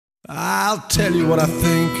I'll tell you what I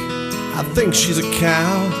think. I think she's a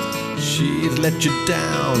cow. She's let you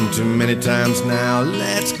down too many times now.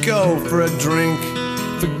 Let's go for a drink.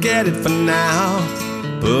 Forget it for now.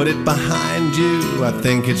 Put it behind you. I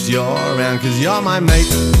think it's your round, 'cause you're my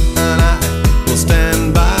mate, and I will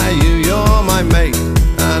stand by you. You're my mate,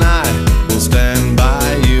 and I will stand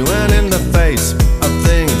by you. And in the face of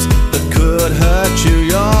things that could hurt you,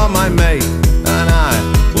 you're my mate, and I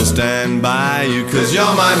will stand by you. 'Cause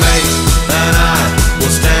you're my mate, and I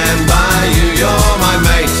will stand by you. You're my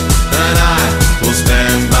mate, and I will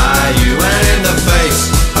stand by you. And in the face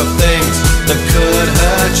of things that could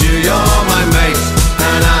hurt you, you're my mate,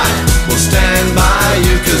 and I will stand by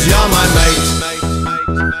you. 'Cause you're my mate.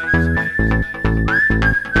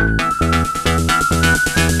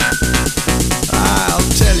 I'll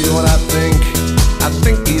tell you what I think. I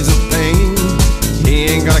think he's a pain. He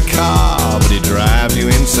ain't got a car, but he drives you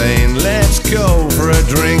insane. Let's go for a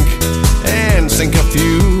drink and sink a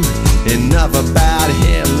few. Enough about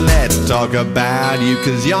him, let's talk about you.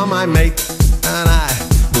 'Cause you're my mate, and I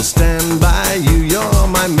will stand by you. You're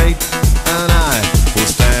my mate, and I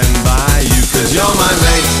will stand by you. 'Cause you're my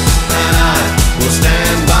mate, and I will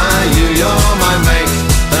stand by you. You're my mate,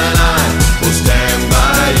 and I will stand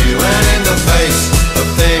by you. And in the face of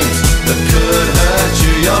things that could hurt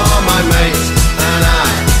you, you're my mate, and I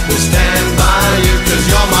will stand by you. 'Cause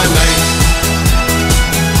you're my mate.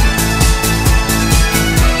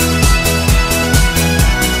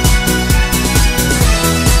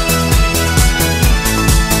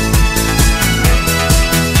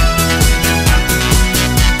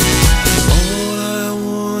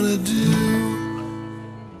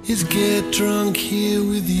 Is get drunk here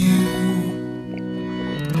with you.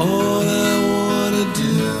 All I wanna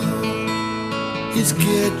do is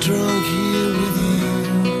get drunk here with you.